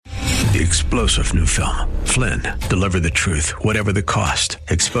The explosive new film, Flynn, deliver the truth, whatever the cost,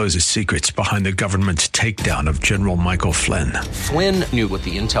 exposes secrets behind the government's takedown of General Michael Flynn. Flynn knew what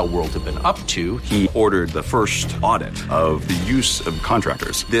the intel world had been up to. He ordered the first audit of the use of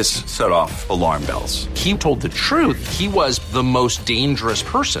contractors. This set off alarm bells. He told the truth. He was the most dangerous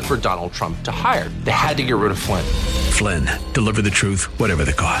person for Donald Trump to hire. They had to get rid of Flynn. Flynn, deliver the truth, whatever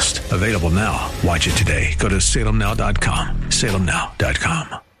the cost. Available now. Watch it today. Go to salemnow.com.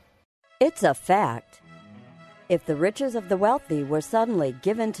 salemnow.com. It's a fact. If the riches of the wealthy were suddenly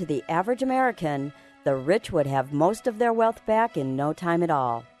given to the average American, the rich would have most of their wealth back in no time at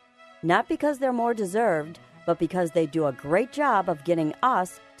all. Not because they're more deserved, but because they do a great job of getting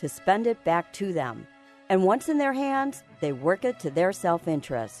us to spend it back to them. And once in their hands, they work it to their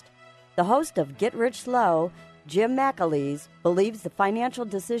self-interest. The host of Get Rich Slow, Jim McAleese, believes the financial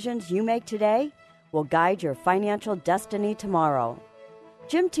decisions you make today will guide your financial destiny tomorrow.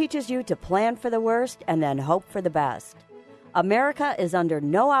 Jim teaches you to plan for the worst and then hope for the best. America is under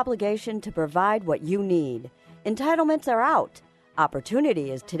no obligation to provide what you need. Entitlements are out.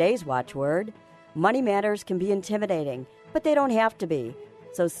 Opportunity is today's watchword. Money matters can be intimidating, but they don't have to be.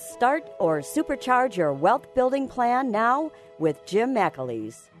 So start or supercharge your wealth building plan now with Jim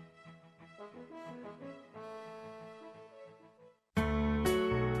McAleese.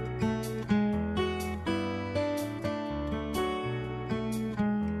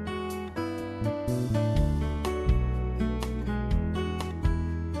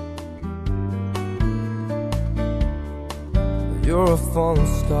 You're a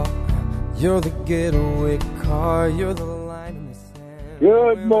falling star. You're the getaway car. You're the line in the sand.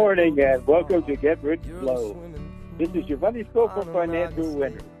 Good morning and welcome to Get Rich Slow. This is your money school for financial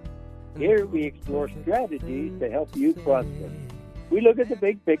winners. Here we explore strategies to help you prosper. We look at the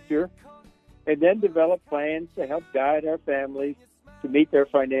big picture and then develop plans to help guide our families to meet their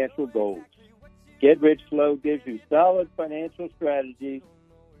financial goals. Get Rich Slow gives you solid financial strategies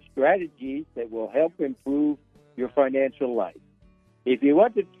that will help improve your financial life. If you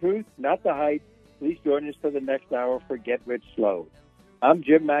want the truth, not the hype, please join us for the next hour for Get Rich Slow. I'm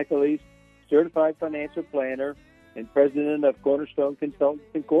Jim McAleese, certified financial planner and president of Cornerstone Consultants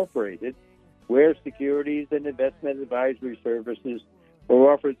Incorporated, where securities and investment advisory services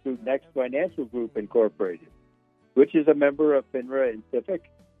are offered through Next Financial Group Incorporated, which is a member of FINRA and SIFIC.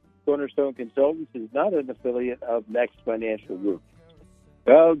 Cornerstone Consultants is not an affiliate of Next Financial Group.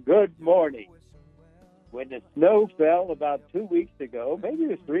 Well, good morning. When the snow fell about 2 weeks ago, maybe it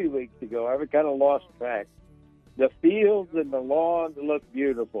was 3 weeks ago, I kind of lost track. The fields and the lawns looked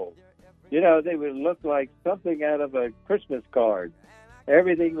beautiful. You know, they would look like something out of a Christmas card.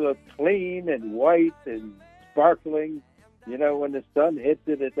 Everything looked clean and white and sparkling. You know, when the sun hits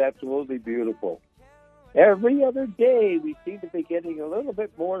it, it's absolutely beautiful. Every other day, we seem to be getting a little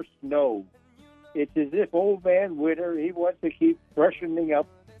bit more snow. It's as if Old Man Winter, he wants to keep freshening up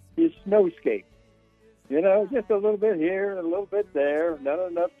his snowscape. You know, just a little bit here, a little bit there, not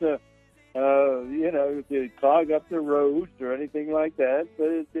enough to, to clog up the roads or anything like that,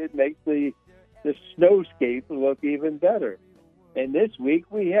 but it makes the snowscape look even better. And this week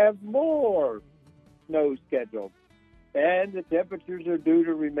we have more snow scheduled, and the temperatures are due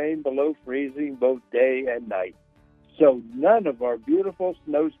to remain below freezing both day and night. So none of our beautiful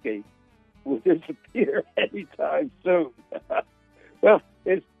snowscape will disappear anytime soon. Well,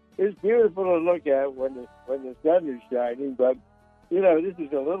 it's beautiful to look at when the sun is shining, but, you know, this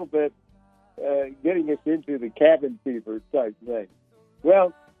is a little bit getting us into the cabin fever type thing.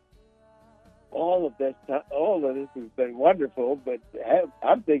 Well, all of this has been wonderful, but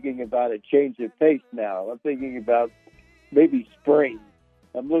I'm thinking about a change of pace now. I'm thinking about maybe spring.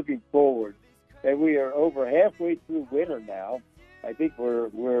 I'm looking forward. And we are over halfway through winter now. I think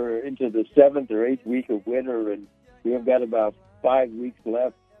we're into the 7th or 8th week of winter, and we've got about 5 weeks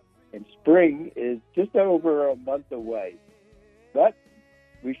left. And spring is just over a month away. But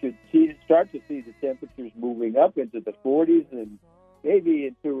we should start to see the temperatures moving up into the 40s and maybe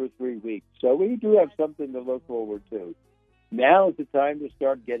in 2 or 3 weeks. So we do have something to look forward to. Now is the time to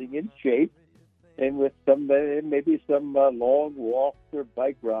start getting in shape, and with maybe some long walks or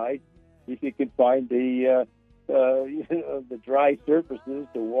bike rides, if you can find the dry surfaces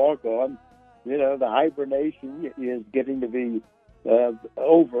to walk on. You know, the hibernation is getting to be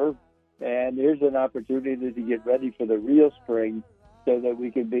over, and here's an opportunity to get ready for the real spring so that we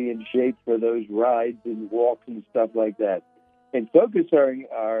can be in shape for those rides and walks and stuff like that. And focus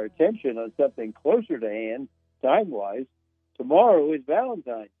our attention on something closer to hand, time-wise. Tomorrow is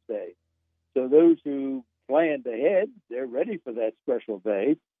Valentine's Day. So those who planned ahead, they're ready for that special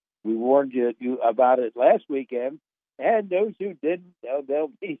day. We warned you about it last weekend, And those who didn't,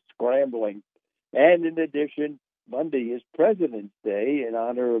 they'll be scrambling. And in addition, Monday is President's Day in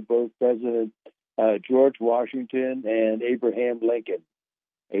honor of both President George Washington and Abraham Lincoln.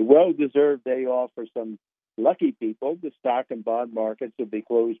 A well-deserved day off for some lucky people. The stock and bond markets will be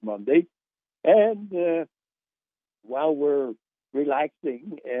closed Monday. And while we're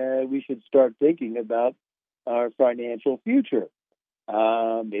relaxing, we should start thinking about our financial future.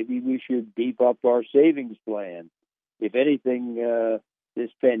 Maybe we should beef up our savings plan. If anything, this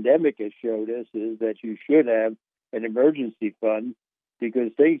pandemic has showed us is that you should have an emergency fund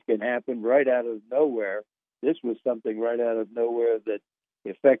because things can happen right out of nowhere. This was something right out of nowhere that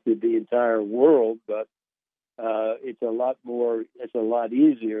affected the entire world, but it's a lot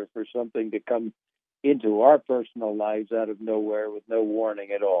easier for something to come into our personal lives out of nowhere with no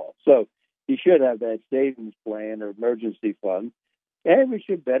warning at all. So you should have that savings plan or emergency fund, and we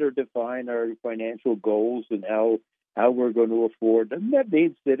should better define our financial goals and how we're going to afford them. That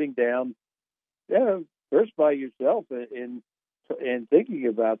means sitting down first by yourself and thinking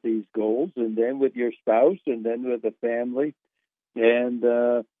about these goals, and then with your spouse, and then with the family, and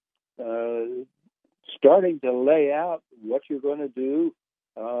starting to lay out what you're going to do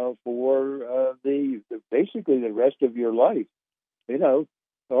for basically the rest of your life. You know,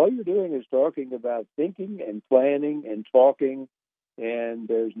 all you're doing is talking about thinking and planning and talking, and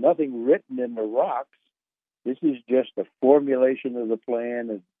there's nothing written in the rocks. This is just a formulation of the plan,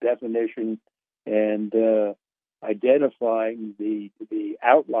 a definition, and identifying the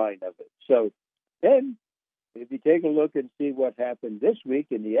outline of it. So then, if you take a look and see what happened this week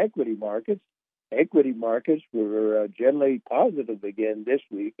in the equity markets were generally positive again this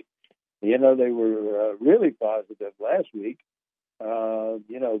week. You know, they were really positive last week.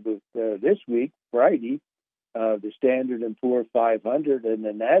 This week, Friday, the Standard & Poor's 500 and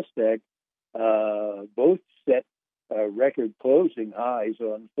the NASDAQ both set record closing highs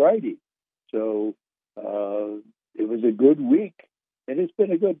on Friday. So it was a good week, and it's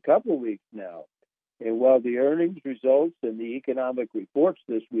been a good couple weeks now. And while the earnings results and the economic reports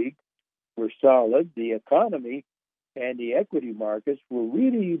this week were solid, the economy and the equity markets were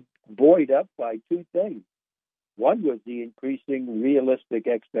really buoyed up by two things. One was the increasing realistic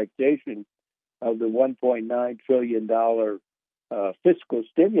expectation of the $1.9 trillion fiscal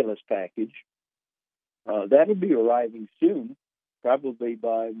stimulus package. That'll be arriving soon, probably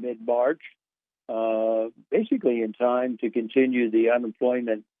by mid-March, basically in time to continue the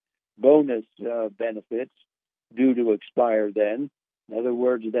unemployment bonus benefits due to expire then. In other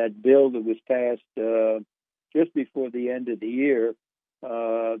words, that bill that was passed just before the end of the year,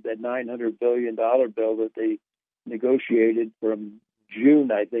 that $900 billion bill that they negotiated from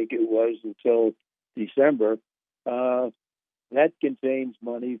June, I think it was, until December, that contains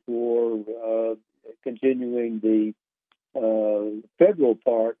money for continuing the federal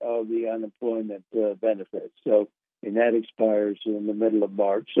part of the unemployment benefits. So, and that expires in the middle of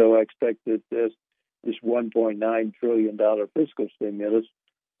March. So I expect that this $1.9 trillion fiscal stimulus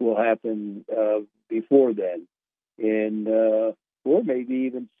will happen before then, or maybe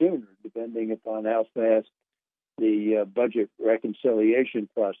even sooner, depending upon how fast the budget reconciliation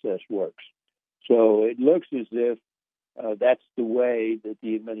process works. So it looks as if that's the way that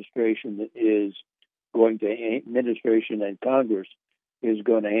the administration and Congress is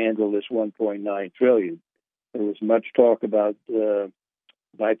going to handle this $1.9 trillion. There was much talk about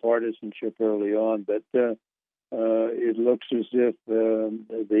bipartisanship early on, but it looks as if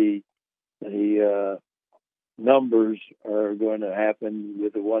the numbers are going to happen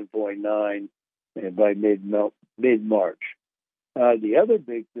with the 1.9 by mid-March. The other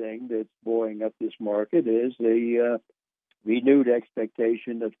big thing that's buoying up this market is the renewed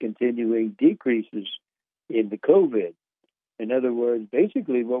expectation of continuing decreases in the COVID. In other words,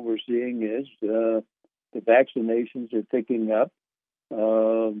 basically what we're seeing is the vaccinations are picking up.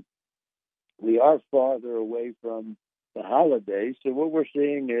 We are farther away from the holidays, so what we're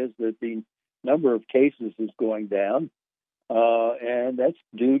seeing is that the number of cases is going down, and that's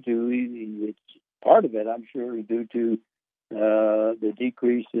due to, it's part of it, I'm sure, due to the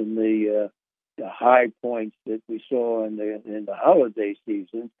decrease in the high points that we saw in the holiday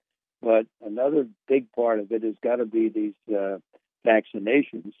season. But another big part of it has got to be these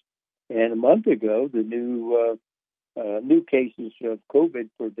vaccinations. And a month ago, the new cases of COVID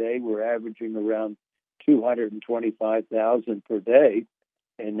per day were averaging around 225,000 per day,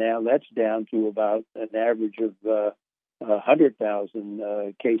 and now that's down to about an average of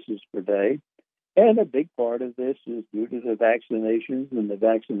 100,000 cases per day. And a big part of this is due to the vaccinations, and the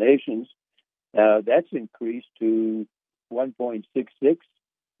vaccinations, that's increased to 1.66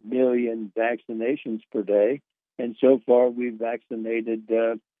 million vaccinations per day. And so far, we've vaccinated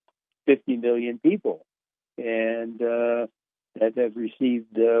 50 million people, and that have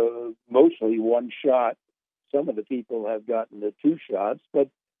received mostly one shot. Some of the people have gotten the two shots, but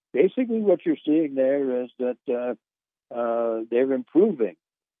basically what you're seeing there is that they're improving.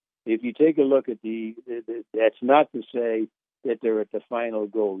 If you take a look at that's not to say that they're at the final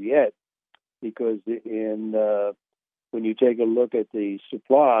goal yet, because when you take a look at the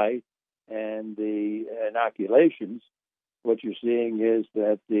supply and the inoculations, what you're seeing is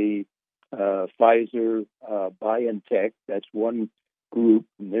that the Pfizer BioNTech, that's one group,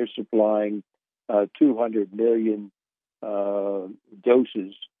 and they're supplying 200 million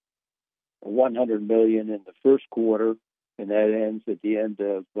doses, 100 million in the first quarter, and that ends at the end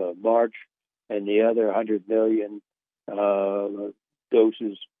of March, and the other 100 million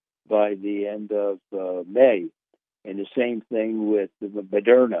doses by the end of May. And the same thing with the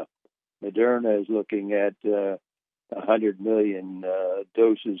Moderna. Moderna is looking at 100 million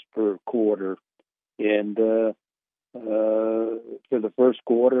doses per quarter, and for the first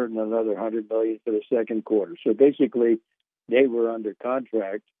quarter, and another 100 million for the second quarter. So basically, they were under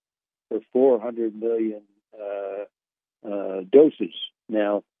contract for 400 million doses.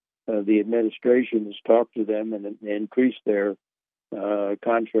 Now, the administration has talked to them and increased their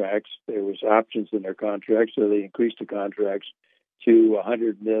contracts. There was options in their contracts, so they increased the contracts to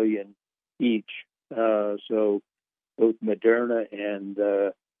 100 million each. So both Moderna and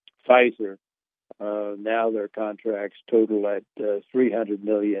Pfizer, now their contracts total at 300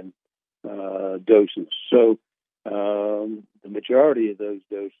 million doses. So the majority of those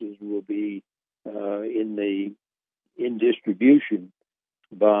doses will be in distribution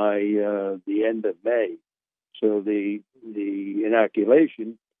by the end of May. So the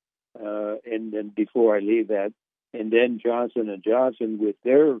inoculation, and then before I leave that, and then Johnson & Johnson with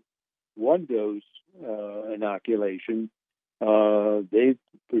their one-dose inoculation, they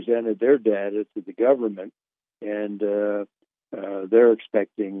presented their data to the government, and they're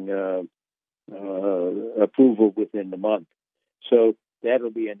expecting approval within the month. So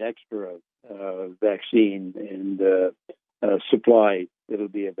that'll be an extra vaccine and supply that'll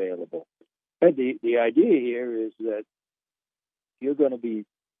be available. And the idea here is that you're going to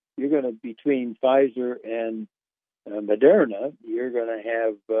between Pfizer and Moderna, you're going to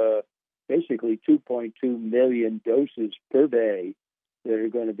have basically 2.2 million doses per day that are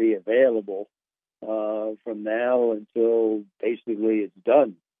going to be available from now until basically it's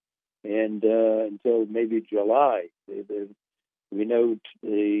done, and until maybe July. We know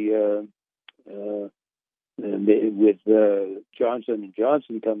with Johnson &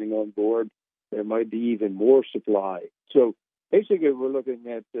 Johnson coming on board, there might be even more supply. So basically, we're looking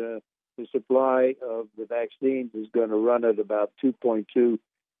at the supply of the vaccines is going to run at about 2.2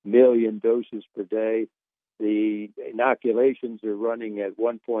 million doses per day. The inoculations are running at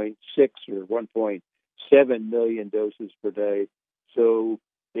 1.6 or 1.7 million doses per day. So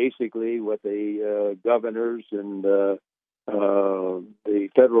basically, what the governors and the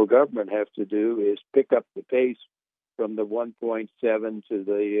federal government have to do is pick up the pace from the 1.7 to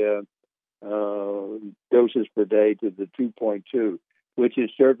the doses per day to the 2.2, which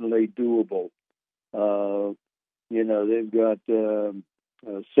is certainly doable. They've got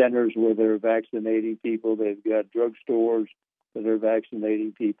centers where they're vaccinating people. They've got drugstores where they're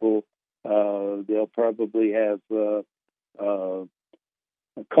vaccinating people. They'll probably have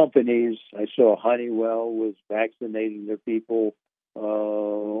companies. I saw Honeywell was vaccinating their people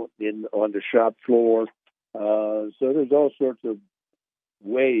on the shop floor. So there's all sorts of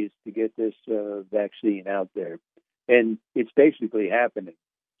ways to get this vaccine out there, and it's basically happening.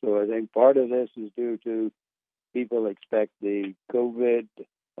 So I think part of this is due to people expect the COVID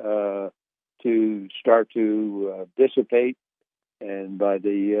to start to dissipate, and by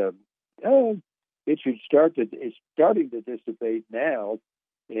it's starting to dissipate now,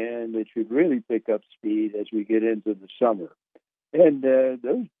 and it should really pick up speed as we get into the summer. And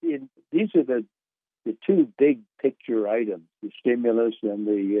these are the two big picture items: the stimulus and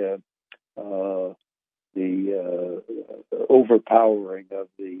the overpowering of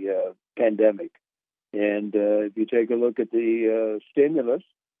the pandemic. And if you take a look at the stimulus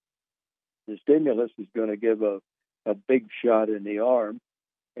is going to give a big shot in the arm.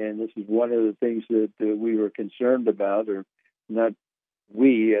 And this is one of the things that we were concerned about, or not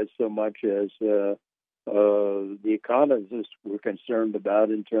we as so much as the economists were concerned about,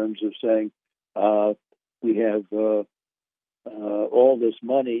 in terms of saying we have all this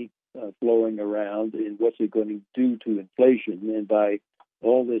money flowing around, and what's it going to do to inflation? And by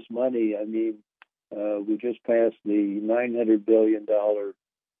all this money, I mean we just passed the $900 billion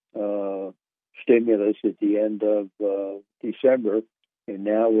stimulus at the end of December, and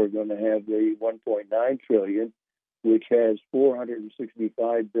now we're going to have the 1.9 trillion, which has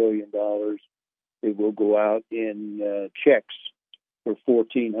 $465 billion that will go out in checks for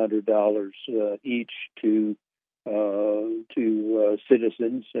 $1,400 each to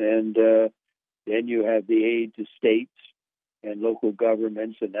citizens, and then you have the aid to states and local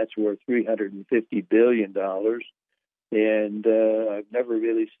governments, and that's worth $350 billion. And I've never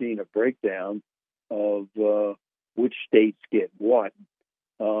really seen a breakdown of which states get what.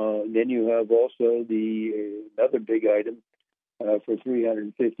 Then you have also another big item for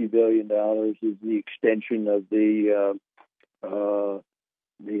 $350 billion is the extension of the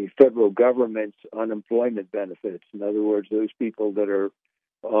federal government's unemployment benefits. In other words, those people that are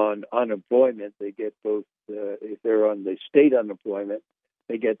on unemployment, they get both, if they're on the state unemployment,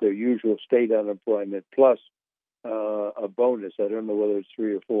 they get their usual state unemployment plus a bonus. I don't know whether it's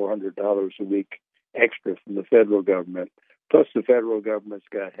 $300 or $400 a week extra from the federal government. Plus, the federal government's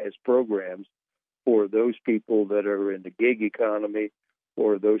has programs for those people that are in the gig economy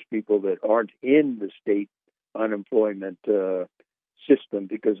or those people that aren't in the state unemployment system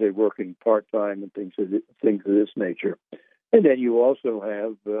because they're working part-time and things of this nature. And then you also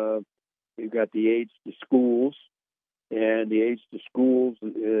have, you've got the aids to schools, and the aids to schools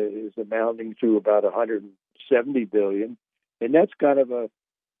is amounting to about $170 billion, and that's kind of a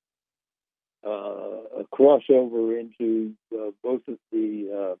crossover into both of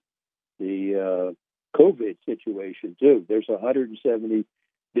the COVID situation too. There's $170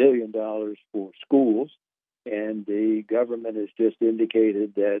 billion for schools, and the government has just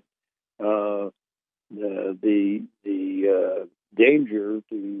indicated that the danger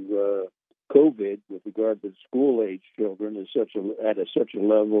to COVID with regard to school-age children is at such a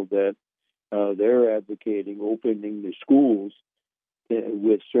level that they're advocating opening the schools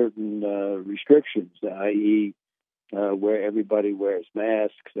with certain restrictions, i.e., where everybody wears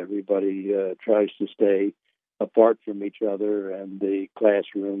masks, everybody tries to stay apart from each other, and the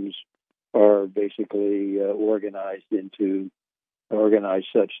classrooms are basically organized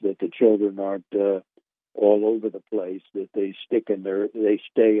such that the children aren't all over the place, that they stay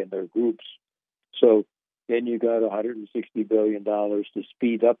in their groups. So then you got $160 billion to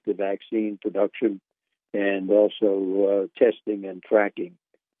speed up the vaccine production and also testing and tracking.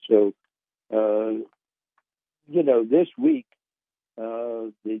 So, this week,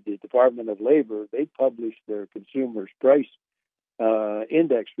 the Department of Labor, they published their Consumers Price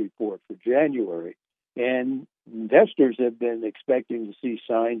Index report for January, and investors have been expecting to see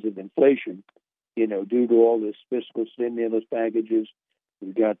signs of inflation, due to all this fiscal stimulus packages.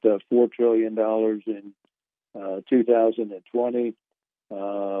 We've got $4 trillion in 2020.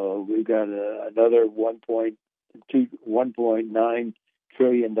 We've got another $1.9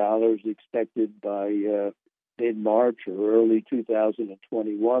 trillion expected by mid-March or early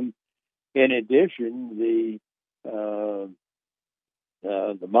 2021. In addition,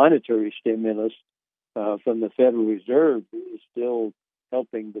 the monetary stimulus from the Federal Reserve is still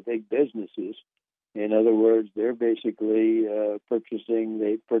helping the big businesses. In other words, they're basically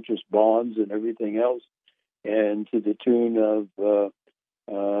they purchase bonds and everything else, and to the tune of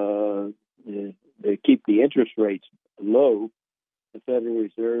they keep the interest rates low. The Federal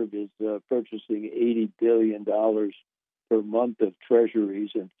Reserve is purchasing $80 billion per month of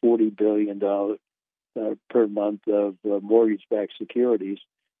treasuries and $40 billion per month of mortgage-backed securities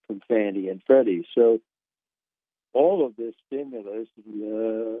from Fannie and Freddie. So all of this stimulus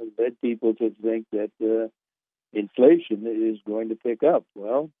led people to think that inflation is going to pick up.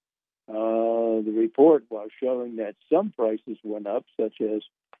 Well, the report, while showing that some prices went up, such as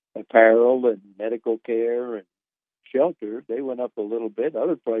apparel and medical care and shelter, they went up a little bit.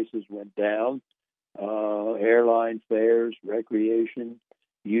 Other prices went down. Airline fares, recreation,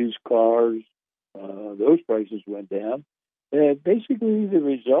 used cars, those prices went down. Basically, the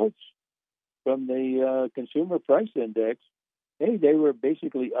results from the Consumer Price Index, they were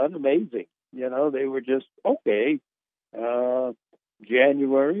basically unamazing. They were just okay.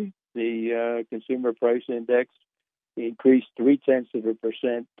 January, the Consumer Price Index increased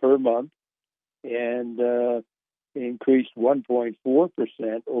 0.3% per month and increased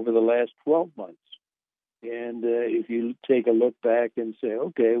 1.4% over the last 12 months. And if you take a look back and say,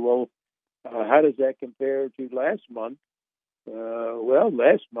 okay, well, how does that compare to last month?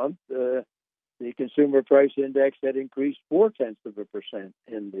 Last month, the Consumer Price Index had increased 0.4%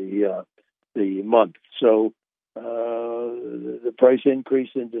 in the month. So the price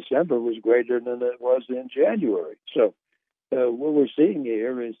increase in December was greater than it was in January. So what we're seeing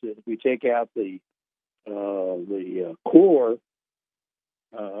here is that if we take out the core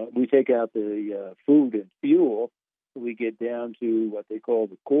we take out the food and fuel, we get down to what they call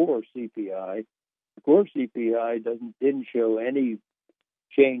the core CPI. The core CPI didn't show any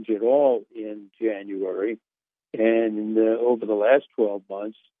change at all in January, and over the last 12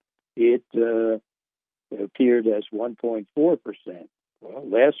 months, it appeared as 1.4%. Well,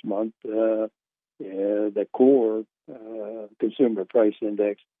 last month, the core consumer price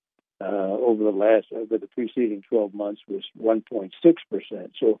index over the preceding 12 months was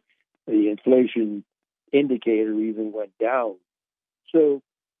 1.6%. So the inflation indicator even went down. So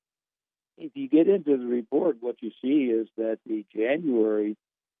if you get into the report, what you see is that the January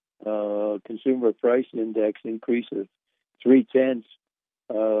consumer price index increase of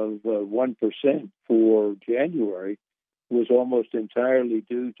 0.3% for January was almost entirely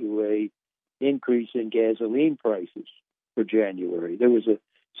due to a increase in gasoline prices for January. There was a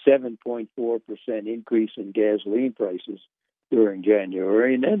 7.4% increase in gasoline prices during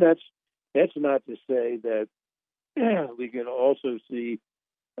January, and then that's not to say that we can also see,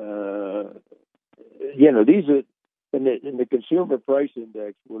 these are in the consumer price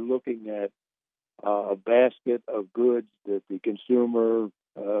index. We're looking at a basket of goods that the consumer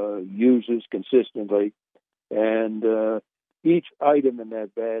uses consistently, and each item in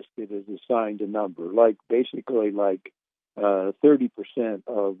that basket is assigned a number, like 30%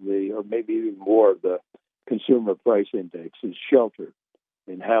 of the, or maybe even more of the consumer price index is shelter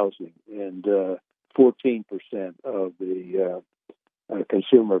and housing, and 14% of the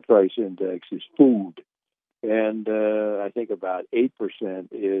consumer price index is food, and I think about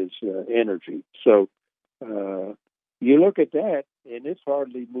 8% is energy. So you look at that, and it's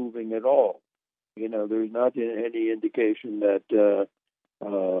hardly moving at all. There's not any indication that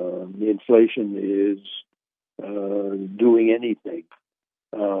inflation is doing anything.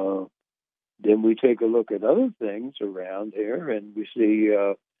 Then we take a look at other things around here, and we see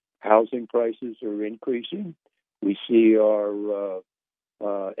housing prices are increasing. We see our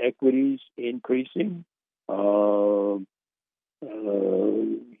equities increasing.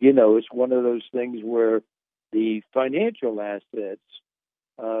 It's one of those things where the financial assets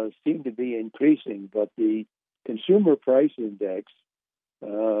seem to be increasing, but the consumer price index,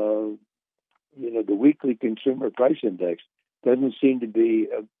 the weekly consumer price index, doesn't seem to be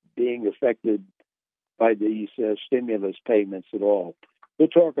being affected by these stimulus payments at all. We'll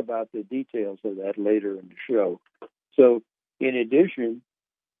talk about the details of that later in the show. So, in addition,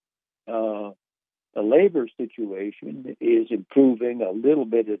 the labor situation is improving a little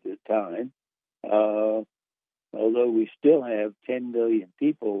bit at a time, although we still have 10 million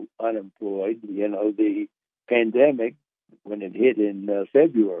people unemployed. The pandemic, when it hit in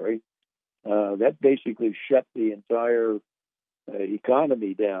February, that basically shut the entire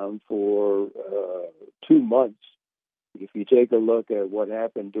economy down for 2 months. If you take a look at what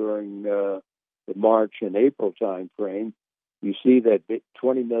happened during the March and April time frame, you see that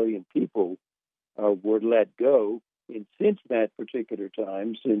 20 million people were let go. And since that particular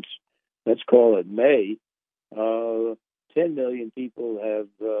time, since, let's call it May, 10 million people have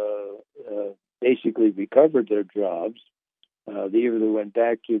basically recovered their jobs. They either went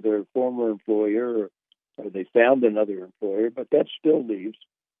back to their former employer or they found another employer, but that still leaves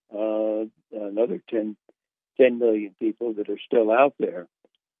another 10 million people that are still out there.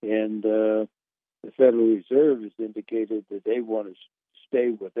 And the Federal Reserve has indicated that they want to stay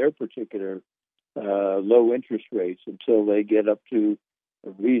with their particular low interest rates until they get up to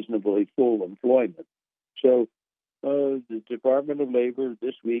a reasonably full employment. So the Department of Labor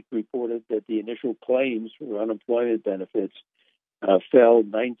this week reported that the initial claims for unemployment benefits fell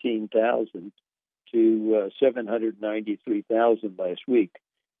 19,000 to 793,000 last week.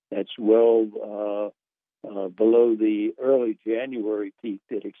 That's well below the early January peak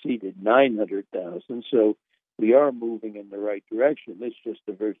that exceeded 900,000. So we are moving in the right direction. It's just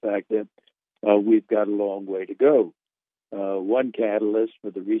the very fact that we've got a long way to go. One catalyst for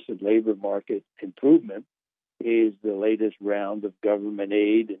the recent labor market improvement is the latest round of government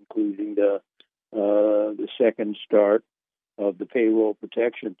aid, including the second start of the payroll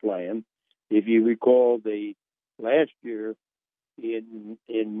protection plan. If you recall, the last year in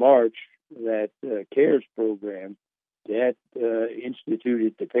March, that CARES program that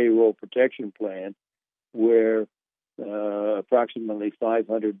instituted the payroll protection plan, where approximately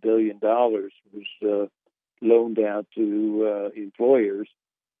 $500 billion was loaned out to employers,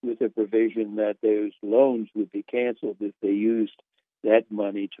 with the provision that those loans would be canceled if they used that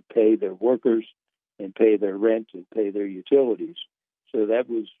money to pay their workers and pay their rent and pay their utilities. So that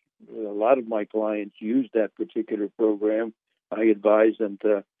was, a lot of my clients used that particular program. I advise them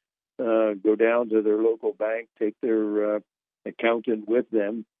to go down to their local bank, take their accountant with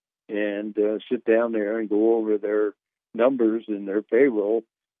them and sit down there and go over their numbers and their payroll.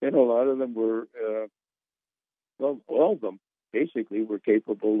 And a lot of them were, all of them basically were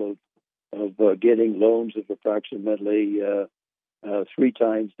capable of getting loans of approximately 3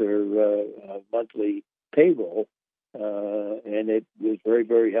 times their monthly payroll, and it was very,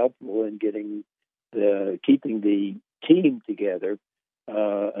 very helpful in keeping the team together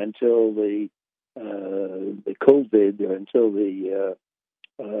until the COVID, until the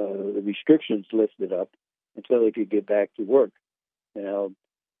restrictions lifted up, until they could get back to work. Now,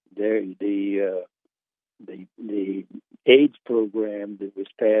 the AIDS program that was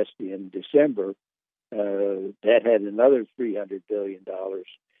passed in December, that had another $300 billion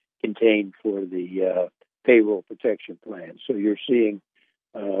contained for the payroll protection plan. So you're seeing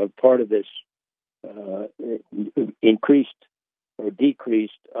part of this increased or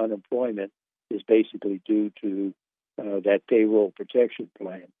decreased unemployment is basically due to that payroll protection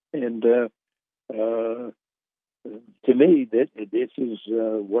plan. And to me, this is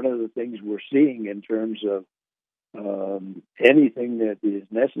one of the things we're seeing in terms of anything that is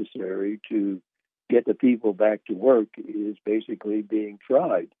necessary to get the people back to work is basically being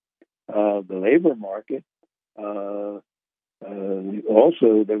tried. The labor market, also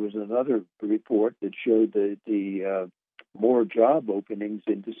there was another report that showed that the more job openings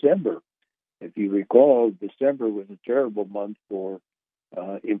in December. If you recall, December was a terrible month for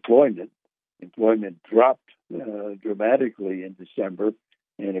employment. Employment dropped dramatically in December,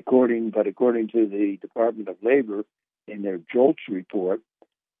 and according to the Department of Labor in their JOLTS report,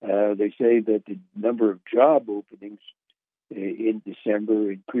 they say that the number of job openings in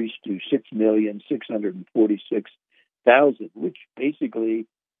December increased to 6,646,000, which basically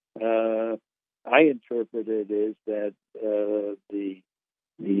I interpret it as that the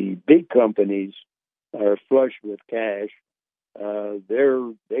big companies are flush with cash.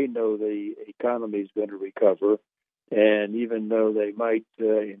 They know the economy is going to recover, and even though they might,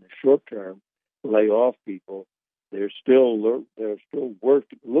 in the short term, lay off people, they're still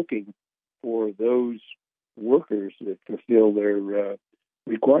looking for those workers that fulfill their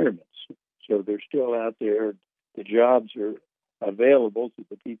requirements. So they're still out there. The jobs are available to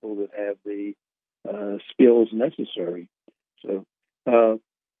the people that have the skills necessary. So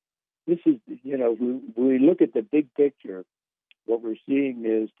this is, when we look at the big picture, what we're seeing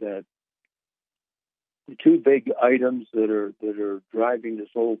is that the 2 big items that are driving this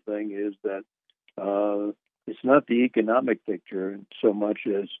whole thing is that it's not the economic picture so much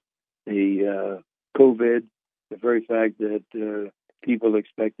as the COVID, the very fact that people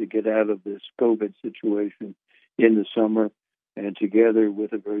expect to get out of this COVID situation in the summer, and together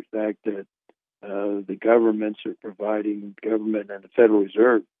with the very fact that the government and the Federal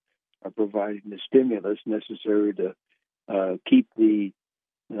Reserve are providing the stimulus necessary to keep the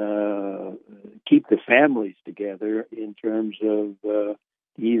families together in terms of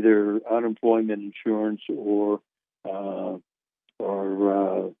either unemployment insurance or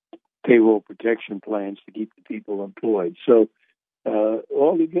payroll protection plans to keep the people employed. So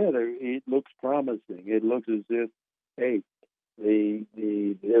altogether, it looks promising. It looks as if, hey,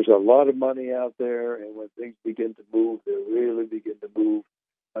 there's a lot of money out there, and when things begin to move, they really begin to move.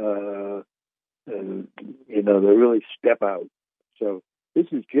 They really step out. So this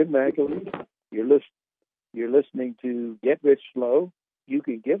is Jim McAleese. You're listening to Get Rich Slow. You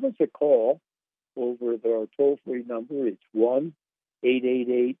can give us a call over our toll-free number. It's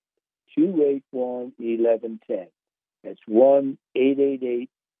 1-888-281-1110. That's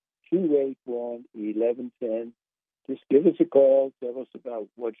 1-888-281-1110. Just give us a call. Tell us about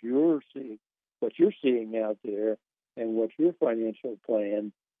what you're seeing out there, and what your financial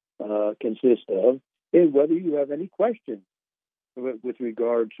plan consists of, and whether you have any questions with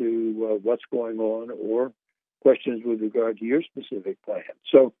regard to what's going on, or questions with regard to your specific plan.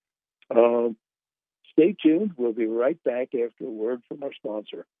 So stay tuned. We'll be right back after a word from our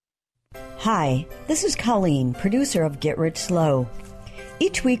sponsor. Hi, this is Colleen, producer of Get Rich Slow.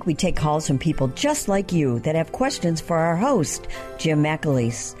 Each week we take calls from people just like you that have questions for our host, Jim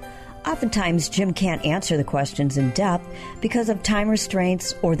McAleese. Oftentimes, Jim can't answer the questions in depth because of time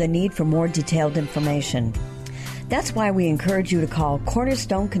restraints or the need for more detailed information. That's why we encourage you to call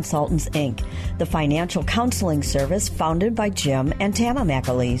Cornerstone Consultants, Inc., the financial counseling service founded by Jim and Tama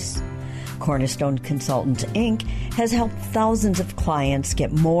McAleese. Cornerstone Consultants, Inc. has helped thousands of clients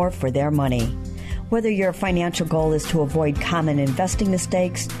get more for their money. Whether your financial goal is to avoid common investing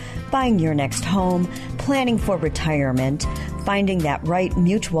mistakes, buying your next home, planning for retirement, finding that right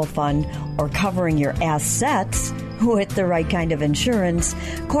mutual fund, or covering your assets with the right kind of insurance,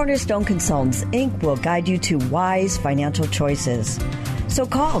 Cornerstone Consultants, Inc. will guide you to wise financial choices. So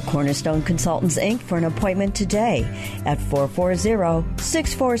call Cornerstone Consultants, Inc. for an appointment today at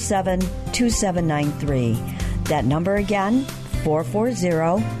 440-647-2793. That number again,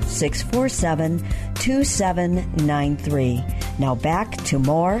 440-647-2793. Now back to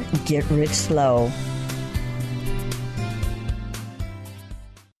more Get Rich Slow.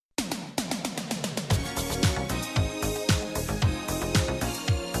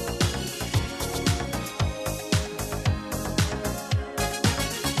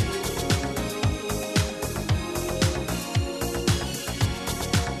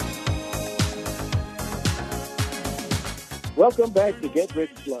 Welcome back to Get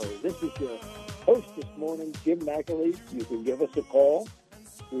Rich Slow. This is your host this morning, Jim McAleese. You can give us a call.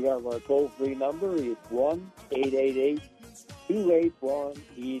 We have our toll-free number. It's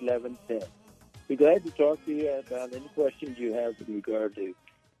 1-888-281-1110. Be glad to talk to you about any questions you have with regard to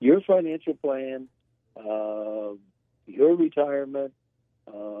your financial plan, your retirement,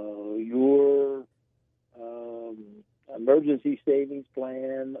 your emergency savings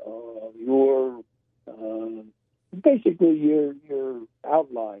plan, your basically your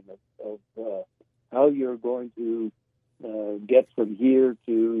outline of how you're going to get from here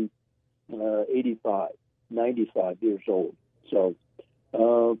to 85, 95 years old. So,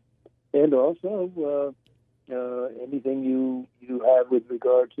 and also anything you have with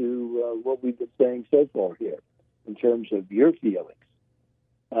regard to what we've been saying so far here in terms of your feelings.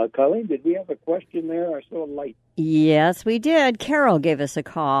 Colleen, did we have a question there? I saw a light. Yes, we did. Carol gave us a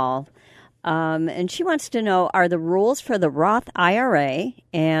call. And she wants to know, are the rules for the Roth IRA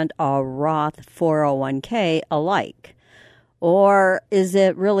and a Roth 401k alike? Or is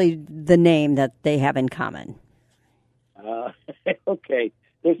it really the name that they have in common? Okay.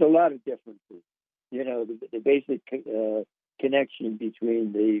 There's a lot of differences. You know, the basic connection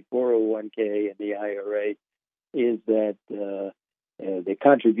between the 401k and the IRA is that the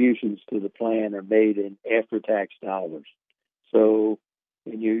contributions to the plan are made in after-tax dollars. So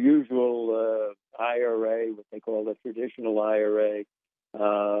in your usual IRA, what they call the traditional IRA,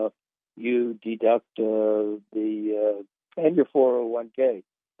 you deduct and your 401k,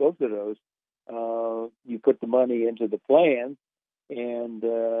 both of those, you put the money into the plan and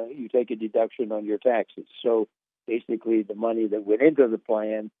you take a deduction on your taxes. So basically the money that went into the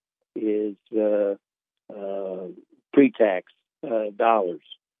plan is pre-tax dollars.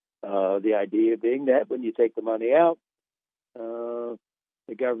 The idea being that when you take the money out,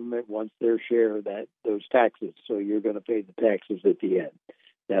 the government wants their share of those taxes, so you're going to pay the taxes at the end.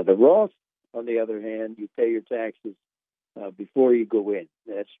 Now, the Roth, on the other hand, you pay your taxes before you go in.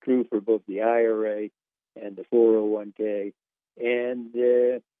 That's true for both the IRA and the 401k, and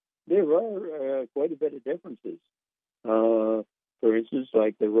there are quite a bit of differences. For instance,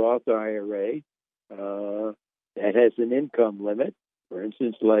 like the Roth IRA, that has an income limit. For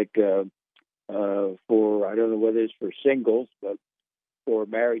instance, like for, I don't know whether it's for singles, but for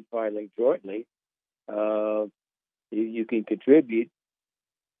married filing jointly, you can contribute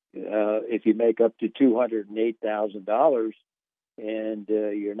if you make up to $208,000, and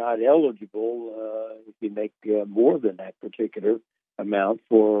you're not eligible if you make more than that particular amount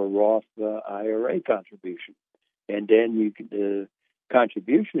for a Roth IRA contribution. And then the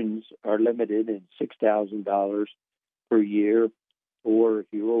contributions are limited in $6,000 per year, or if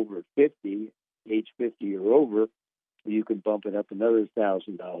you're over 50, age 50 or over, you can bump it up another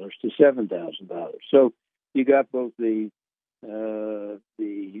 $1,000 to $7,000. So you got both the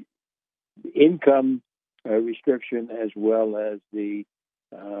income restriction as well as the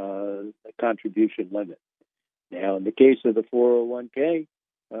contribution limit. Now, in the case of the 401k,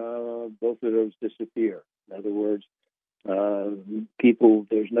 both of those disappear. In other words,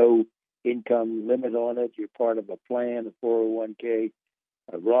 there's no income limit on it. You're part of a plan, a 401k,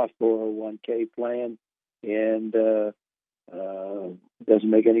 a Roth 401k plan, and doesn't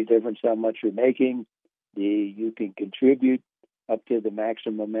make any difference how much you're making. You can contribute up to the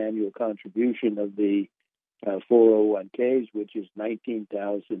maximum annual contribution of the 401ks, which is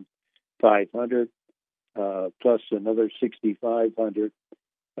 $19,500 plus another $6,500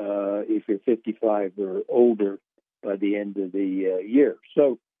 if you're 55 or older by the end of the year.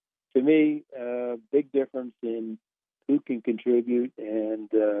 So, to me, big difference in who can contribute and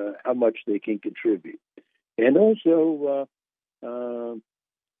how much they can contribute. And also,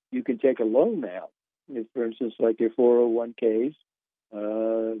 you can take a loan now. If, for instance, like your 401ks,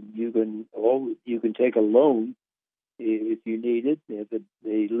 you can take a loan if you need it.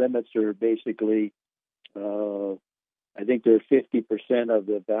 The limits are basically I think they're 50% of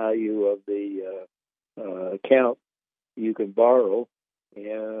the value of the account you can borrow.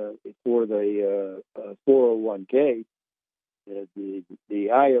 For the 401k, the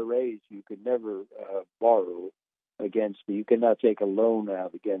IRAs you can never borrow against. You cannot take a loan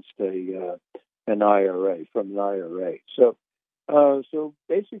out against an IRA from an IRA. So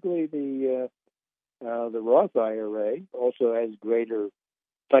basically the Roth IRA also has greater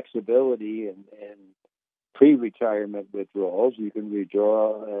flexibility and pre-retirement withdrawals. You can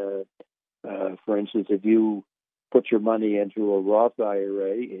withdraw, for instance, if you put your money into a Roth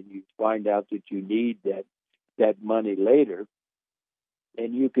IRA and you find out that you need that money later,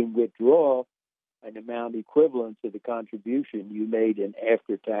 and you can withdraw an amount equivalent to the contribution you made in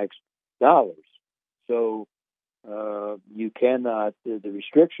after-tax dollars. So you cannot. The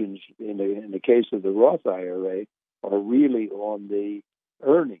restrictions in the case of the Roth IRA are really on the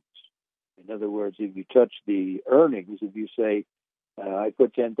earnings. In other words, if you touch the earnings, if you say, I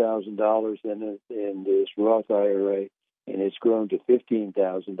put $10,000 in this Roth IRA and it's grown to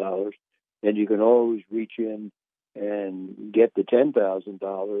 $15,000, then you can always reach in and get the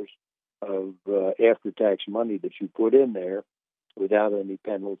 $10,000 of after-tax money that you put in there without any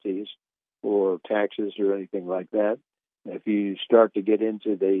penalties or taxes or anything like that. If you start to get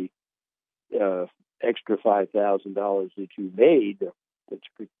into the extra $5,000 that you made,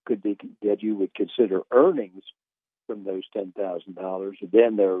 that you would consider earnings from those $10,000,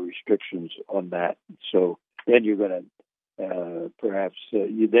 then there are restrictions on that. So then you're going to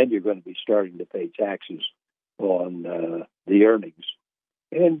then you're going to be starting to pay taxes on the earnings,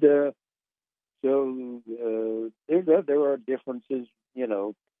 and so there are differences.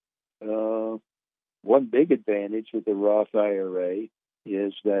 One big advantage with the Roth IRA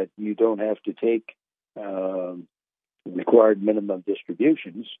is that you don't have to take required minimum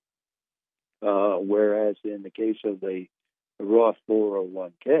distributions, whereas in the case of the Roth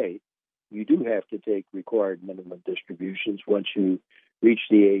 401k, you do have to take required minimum distributions once you reach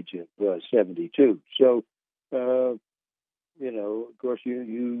the age of 72. So, of course,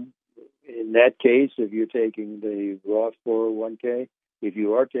 you in that case, if you're taking the Roth 401k, if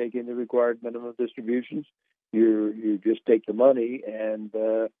you are taking the required minimum distributions, you just take the money and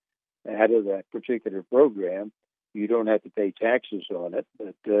out of that particular program, you don't have to pay taxes on it,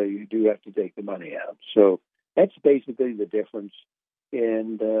 but you do have to take the money out. So that's basically the difference.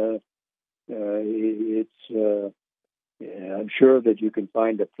 And I'm sure that you can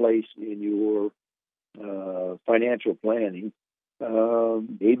find a place in your financial planning,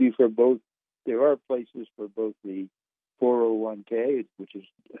 maybe for both. There are places for both the 401k, which is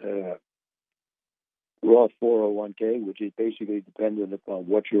Roth 401k, which is basically dependent upon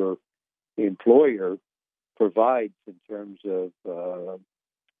what your employer provides in terms of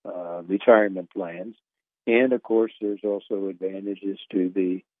retirement plans. And, of course, there's also advantages to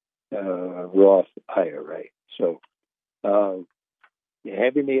the Roth IRA. So you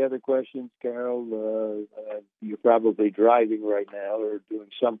have any other questions, Carol? You're probably driving right now or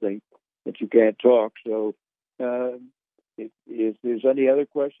doing something that you can't talk. So if there's any other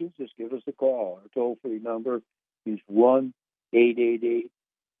questions, just give us a call. Our toll-free number is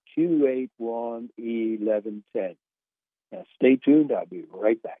 1-888-281-1110. Now, stay tuned. I'll be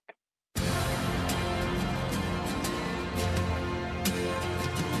right back.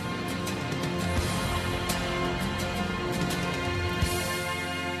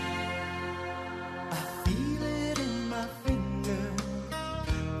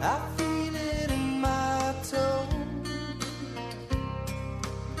 I feel it in my toe.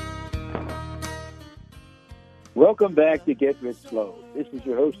 Welcome back to Get Rich Slow. This is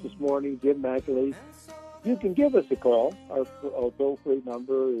your host this morning, Jim McAlee. You can give us a call. Our toll-free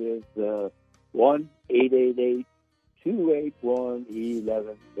number is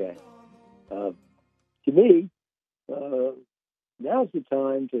 1-888-281-1110. To me, now's the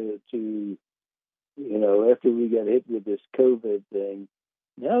time to after we got hit with this COVID thing,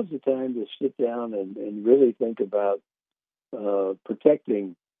 now's the time to sit down and really think about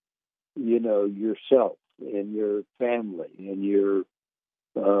protecting, yourself and your family and your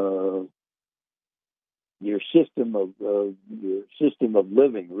system of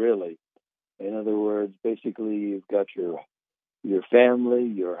living. Really, in other words, basically, you've got your family,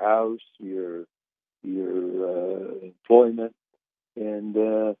 your house, your employment, and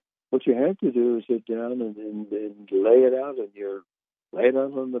what you have to do is sit down and lay it out on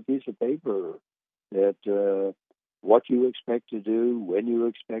the piece of paper that what you expect to do, when you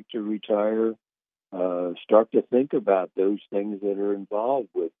expect to retire. Start to think about those things that are involved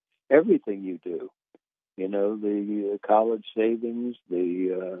with everything you do. The college savings,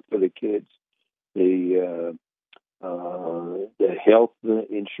 for the kids, the the health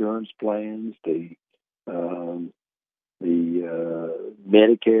insurance plans, the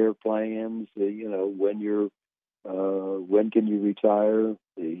Medicare plans, when can you retire,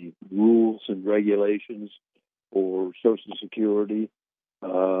 the rules and regulations for Social Security.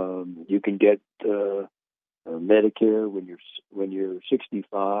 You can get Medicare when you're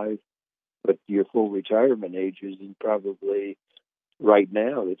 65, but your full retirement age is probably right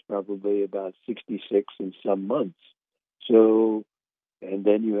now. It's probably about 66 and some months. So, and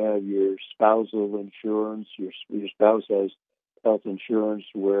then you have your spousal insurance. Your spouse has health insurance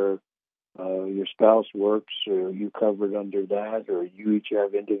where your spouse works, or you covered under that, or you each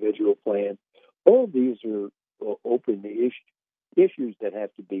have individual plans. All these are open issues that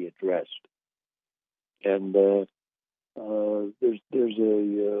have to be addressed. And there's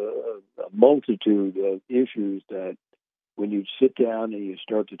a multitude of issues that when you sit down and you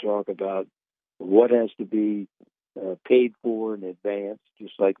start to talk about what has to be paid for in advance,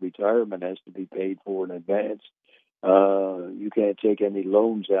 just like retirement has to be paid for in advance. You can't take any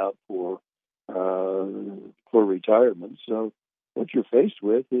loans out for retirement. So what you're faced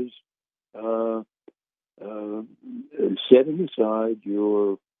with is setting aside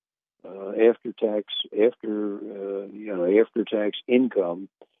your after tax income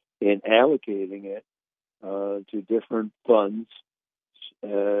and allocating it to different funds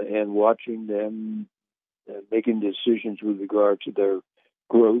and watching them making decisions with regard to their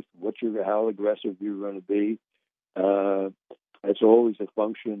growth, how aggressive you're going to be. It's always a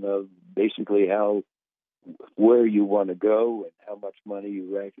function of basically where you want to go and how much money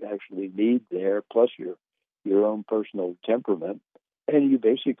you actually need there, plus your own personal temperament. And you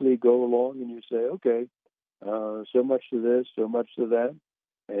basically go along and you say, okay, so much to this, so much to that.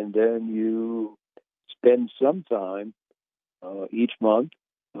 And then you spend some time each month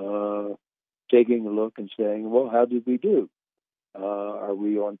taking a look and saying, well, how did we do? Are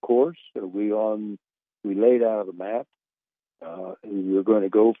we on course? We laid out a map. We're going to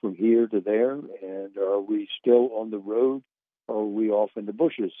go from here to there. And are we still on the road, or are we off in the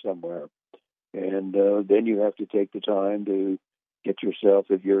bushes somewhere? And then you have to take the time to get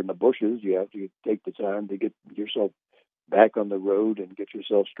yourself, if you're in the bushes, you have to take the time to get yourself back on the road and get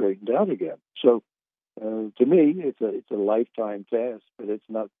yourself straightened out again. So to me, it's a lifetime task, but it's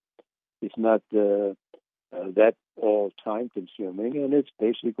not that all time consuming, and it's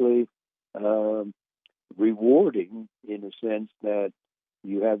basically rewarding in a sense that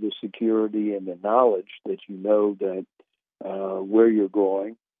you have the security and the knowledge that you know that where you're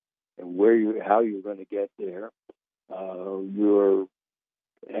going and how you're going to get there.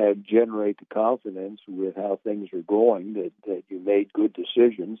 Generate the confidence with how things are going that you made good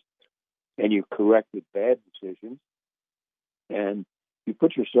decisions and you corrected bad decisions, and you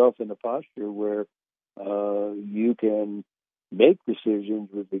put yourself in a posture where you can make decisions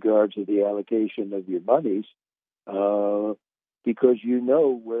with regard to the allocation of your monies because you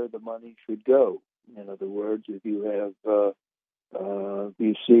know where the money should go. In other words, if you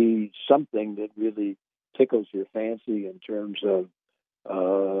see something that really tickles your fancy in terms of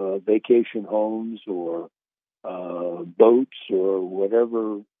vacation homes or boats or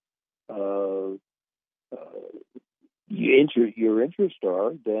whatever your interests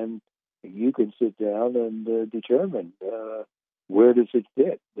are, then you can sit down and determine where does it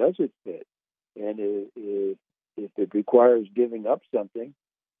fit? Does it fit? And if it requires giving up something,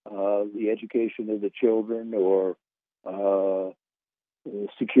 the education of the children or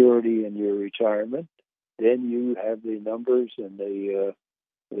security in your retirement, then you have the numbers and the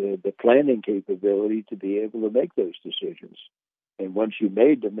planning capability to be able to make those decisions. And once you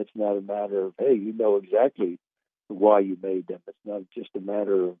made them, it's not a matter of, hey, you know exactly why you made them. It's not just a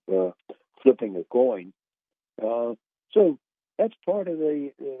matter of flipping a coin. So that's part of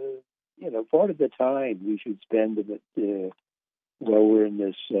the time we should spend while we're in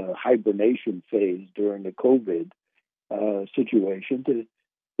this hibernation phase during the COVID situation to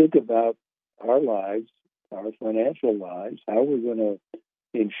think about our lives, our financial lives, how we're going to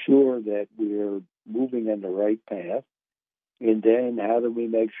ensure that we're moving in the right path, and then how do we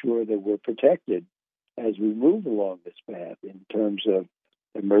make sure that we're protected as we move along this path in terms of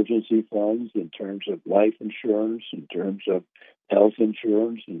emergency funds, in terms of life insurance, in terms of health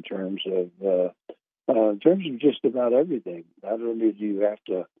insurance, in terms of just about everything. Not only do you have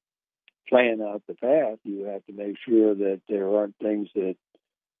to plan out the path, you have to make sure that there aren't things that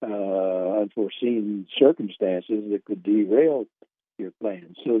unforeseen circumstances that could derail your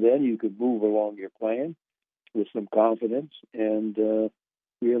plan. So then you could move along your plan with some confidence and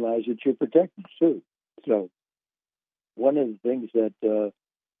realize that you're protected too. So one of the things that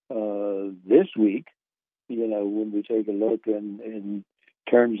this week when we take a look in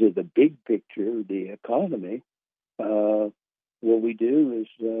terms of the big picture, the economy, what we do is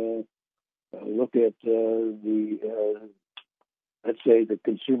look at let's say, the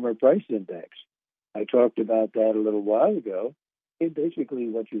consumer price index. I talked about that a little while ago. And basically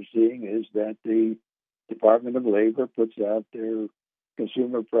what you're seeing is that the Department of Labor puts out their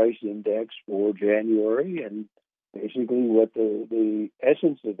consumer price index for January, and basically what the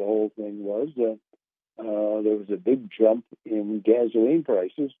essence of the whole thing was that there was a big jump in gasoline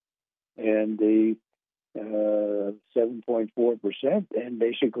prices, and the 7.4%, and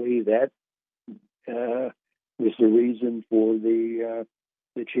basically that was the reason for the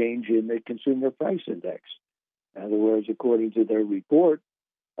change in the consumer price index. In other words, according to their report,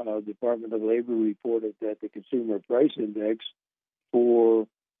 the Department of Labor reported that the consumer price index for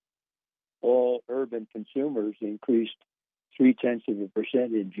all urban consumers increased 0.3%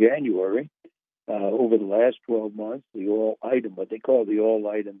 in January. Over the last 12 months, the all item, what they call the all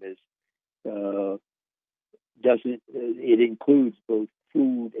item, is it includes both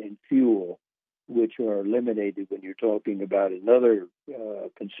food and fuel, which are eliminated when you're talking about another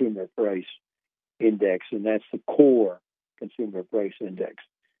consumer price index, and that's the core consumer price index.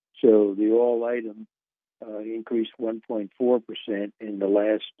 So the all item increased 1.4% in the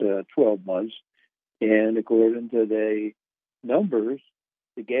last 12 months, and according to the numbers,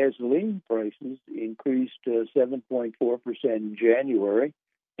 the gasoline prices increased 7.4% in January,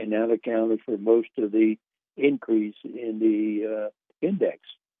 and that accounted for most of the increase in the index,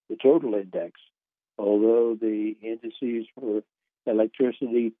 the total index. Although the indices for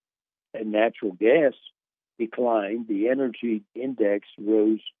electricity and natural gas declined, the energy index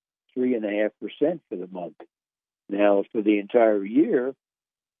rose 3.5% for the month. Now, for the entire year,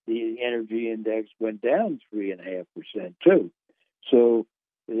 the energy index went down 3.5% too. So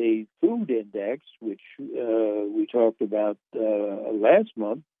the food index, which we talked about last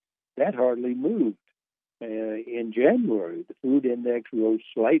month, that hardly moved. In January, the food index rose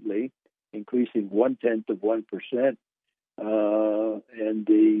slightly, increasing 0.1%, and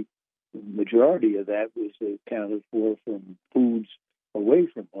the majority of that was accounted for from foods away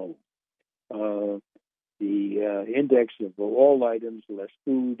from home. The index of all items, less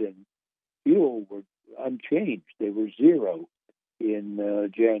food and fuel, were unchanged. They were zero in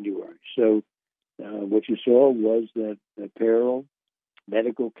January. So what you saw was that apparel,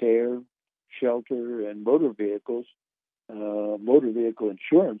 medical care, shelter, and motor vehicle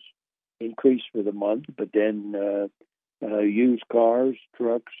insurance increased for the month, but then used cars,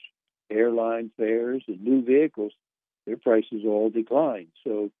 trucks, airline fares, and new vehicles, their prices all declined.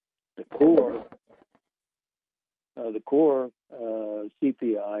 So the core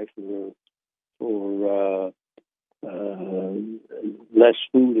CPI for less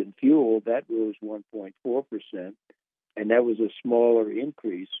food and fuel, that rose 1.4%, and that was a smaller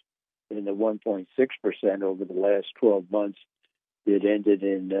increase than the 1.6% over the last 12 months that ended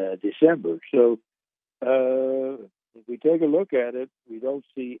in December. So if we take a look at it, we don't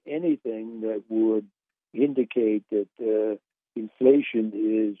see anything that would indicate that inflation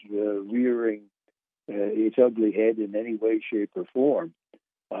is rearing its ugly head in any way, shape, or form.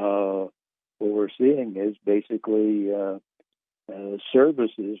 What we're seeing is basically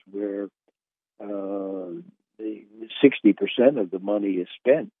services where the 60% of the money is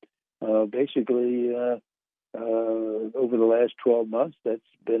spent. Basically, over the last 12 months, that's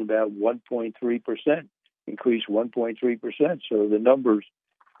been about 1.3%, increased 1.3%. So the numbers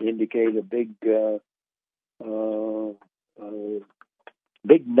indicate a big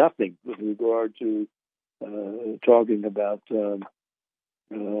nothing with regard to talking about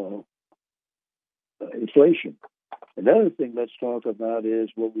inflation. Another thing let's talk about is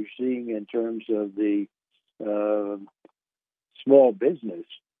what we're seeing in terms of the small business.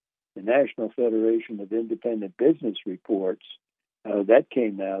 The National Federation of Independent Business reports that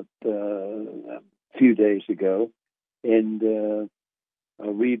came out a few days ago, and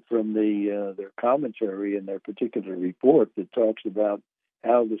I'll read from their commentary in their particular report that talks about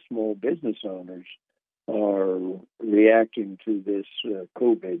how the small business owners are reacting to this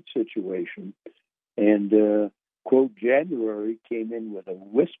COVID situation. And quote, January came in with a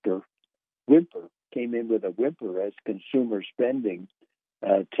whimper as consumer spending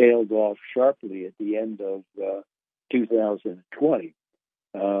tailed off sharply at the end of 2020.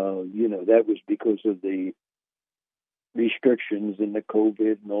 That was because of the restrictions and the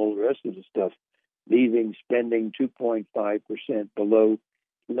COVID and all the rest of the stuff, leaving spending 2.5% below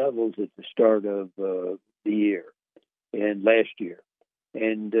levels at the start of the year and last year.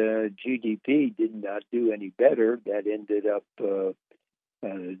 And GDP did not do any better. That ended up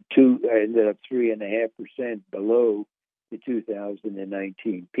ended up 3.5% below the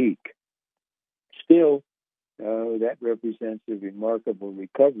 2019 peak. Still, that represents a remarkable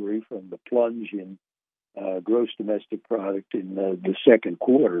recovery from the plunge in gross domestic product in the second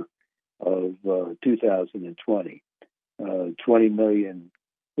quarter of 2020. 20 million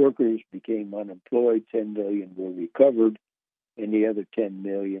workers became unemployed, 10 million were recovered, and the other 10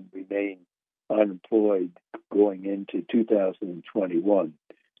 million remain unemployed going into 2021.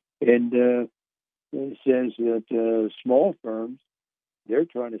 And it says that small firms, they're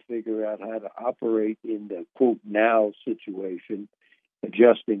trying to figure out how to operate in the, quote, now situation,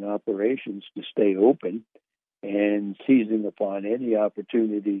 adjusting operations to stay open and seizing upon any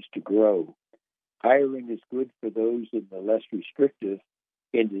opportunities to grow. Hiring is good for those in the less restrictive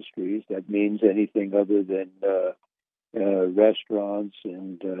industries. That means anything other than restaurants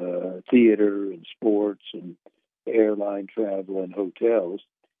and theater and sports and airline travel and hotels,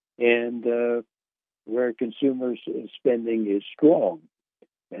 and where consumers' spending is strong.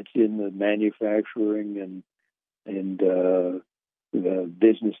 That's in the manufacturing and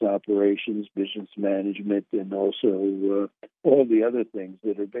business operations, business management, and also all the other things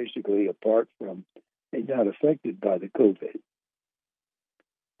that are basically apart from and not affected by the COVID.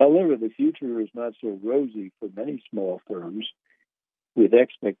 However, the future is not so rosy for many small firms, with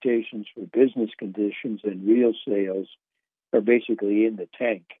expectations for business conditions and real sales are basically in the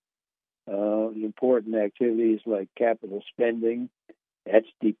tank. Important activities like capital spending,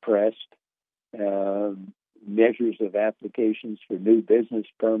 that's depressed. Measures of applications for new business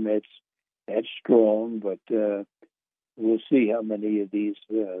permits, that's strong, but we'll see how many of these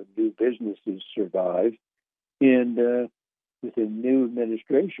new businesses survive. And with the new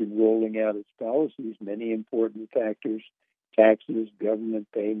administration rolling out its policies, many important factors, taxes,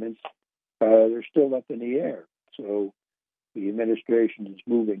 government payments, they're still up in the air. So the administration is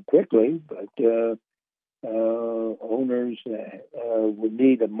moving quickly, but owners will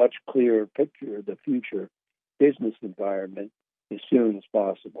need a much clearer picture of the future business environment as soon as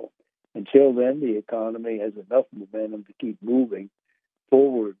possible. Until then, the economy has enough momentum to keep moving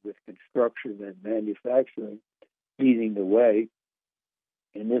forward with construction and manufacturing leading the way,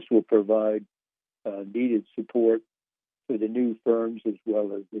 and this will provide needed support for the new firms as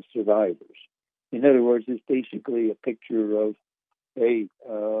well as the survivors. In other words, it's basically a picture of, hey,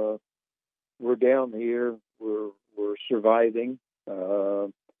 we're down here, we're surviving.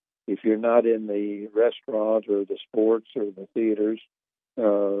 If you're not in the restaurant or the sports or the theaters,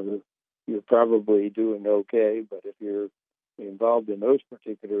 you're probably doing okay. But if you're involved in those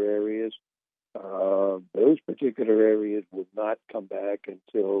particular areas will not come back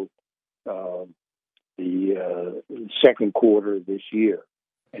until the second quarter of this year,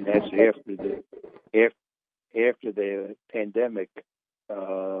 and that's after the pandemic,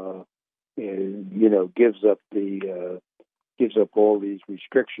 gives up all these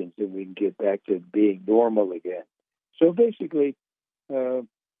restrictions, and we can get back to being normal again. So basically, they're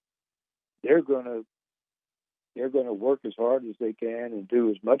going to work as hard as they can and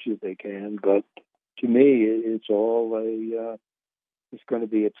do as much as they can. But to me, it's going to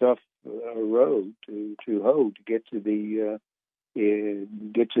be a tough road to hoe to get to the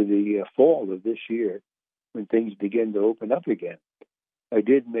fall of this year when things begin to open up again. I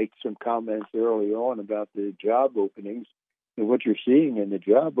did make some comments early on about the job openings, and what you're seeing in the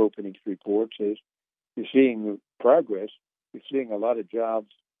job openings reports is you're seeing progress. You're seeing a lot of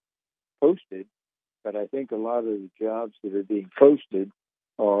jobs posted, but I think a lot of the jobs that are being posted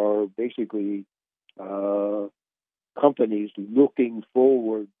are basically companies looking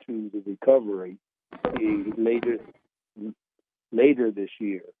forward to the recovery later this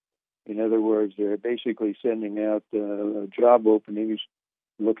year. In other words, they're basically sending out job openings,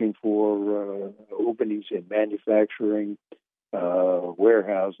 looking for openings in manufacturing,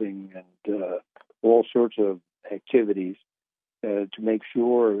 warehousing, and all sorts of activities to make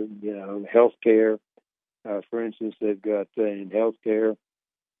sure, healthcare. For instance, they've got in healthcare,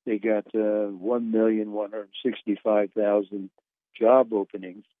 they got 1,165,000 job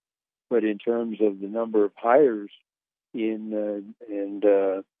openings, but in terms of the number of hires in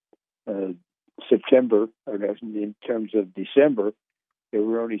September, or in terms of December, there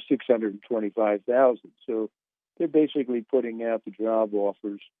were only 625,000. So they're basically putting out the job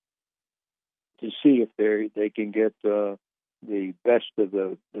offers to see if they can get the best of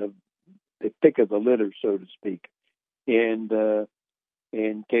the pick of the litter, so to speak. And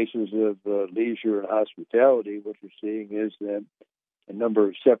in cases of leisure and hospitality, what you're seeing is that a number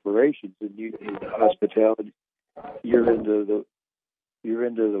of separations in hospitality. You're into the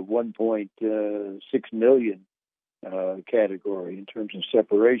 1.6 million category in terms of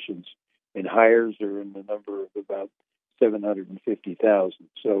separations, and hires are in the number of about 750,000.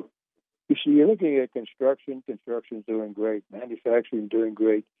 So you're looking at construction's doing great, manufacturing doing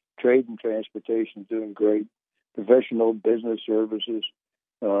great, trade and transportation doing great, professional business services,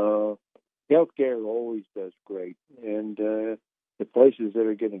 healthcare always does great, and the places that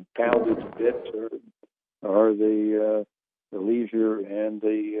are getting pounded to bits are the leisure and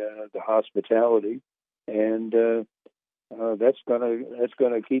the hospitality, and that's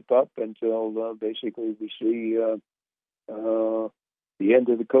gonna keep up until basically we see the end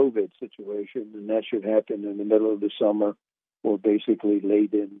of the COVID situation, and that should happen in the middle of the summer or basically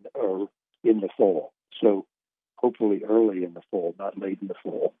late in the fall. So hopefully early in the fall, not late in the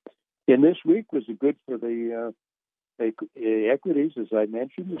fall. And this week was good for the equities, as I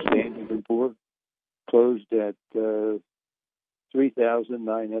mentioned. The Standard & Poor's closed at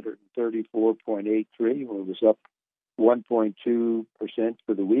 3,934.83. Well, it was up 1.2%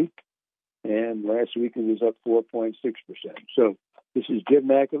 for the week, and last week it was up 4.6%. So this is Jim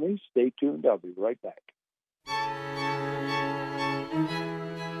McAleese. Stay tuned. I'll be right back.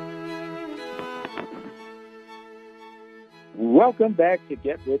 Welcome back to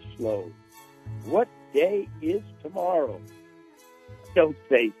Get Rich Slow. What day is tomorrow? Don't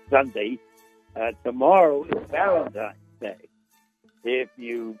say Sunday. Tomorrow is Valentine's Day. If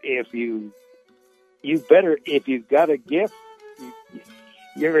you've got a gift,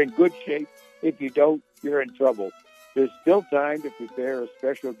 you're in good shape. If you don't, you're in trouble. There's still time to prepare a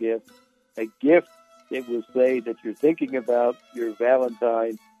special gift, a gift that will say that you're thinking about your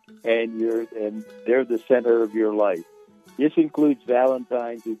Valentine and they're the center of your life. This includes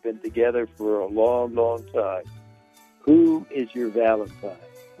Valentines who've been together for a long, long time. Who is your Valentine?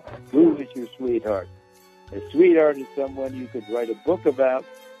 Who is your sweetheart? A sweetheart is someone you could write a book about,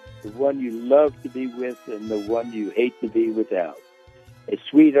 the one you love to be with and the one you hate to be without. A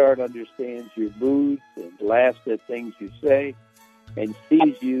sweetheart understands your moods and laughs at things you say and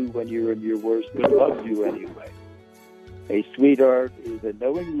sees you when you're in your worst but loves you anyway. A sweetheart is a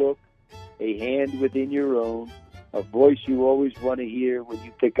knowing look, a hand within your own, a voice you always want to hear when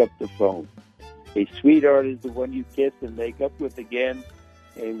you pick up the phone. A sweetheart is the one you kiss and make up with again,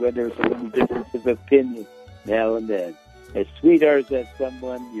 and when there's a little difference of opinion now and then. A sweetheart is that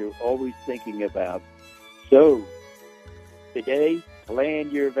someone you're always thinking about. So, today, plan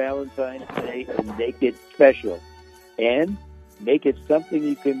your Valentine's Day and make it special. And make it something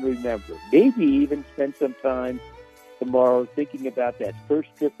you can remember. Maybe even spend some time tomorrow thinking about that first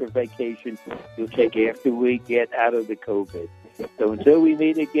trip or vacation you'll take after we get out of the COVID. So until we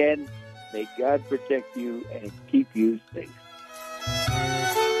meet again, may God protect you and keep you safe.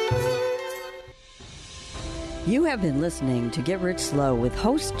 You have been listening to Get Rich Slow with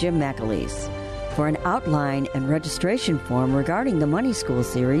host Jim McAleese. For an outline and registration form regarding the Money School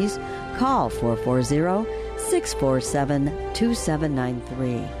series, call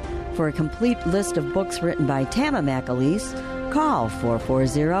 440-647-2793. For a complete list of books written by Tama McAleese, call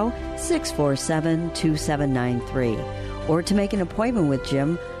 440-647-2793. Or to make an appointment with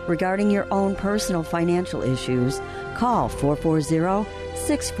Jim regarding your own personal financial issues, call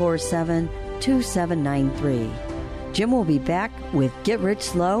 440-647-2793. Jim will be back with Get Rich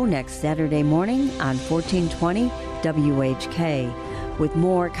Slow next Saturday morning on 1420 WHK with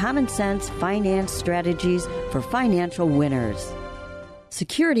more common sense finance strategies for financial winners.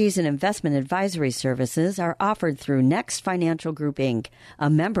 Securities and investment advisory services are offered through Next Financial Group, Inc., a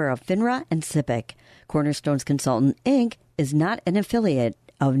member of FINRA and SIPC. Cornerstones Consultant, Inc. is not an affiliate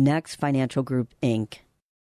of Next Financial Group, Inc.